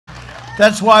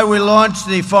That's why we launched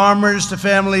the Farmers to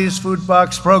Families Food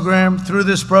Box program. Through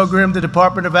this program, the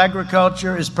Department of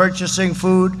Agriculture is purchasing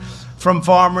food from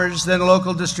farmers, then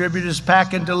local distributors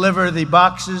pack and deliver the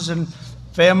boxes, and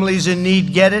families in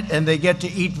need get it, and they get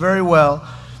to eat very well.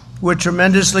 We're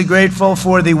tremendously grateful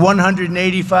for the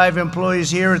 185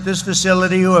 employees here at this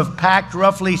facility who have packed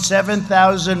roughly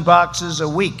 7,000 boxes a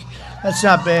week. That's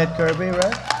not bad, Kirby,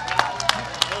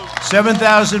 right?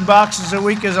 7,000 boxes a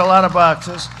week is a lot of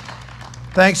boxes.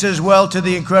 Thanks as well to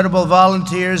the incredible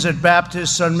volunteers at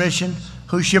Baptists on Mission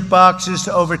who ship boxes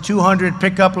to over 200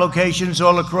 pickup locations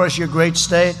all across your great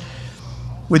state.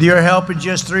 With your help, in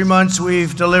just 3 months,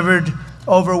 we've delivered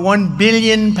over 1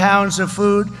 billion pounds of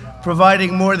food,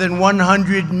 providing more than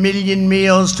 100 million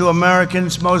meals to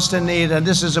Americans most in need. And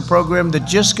this is a program that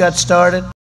just got started.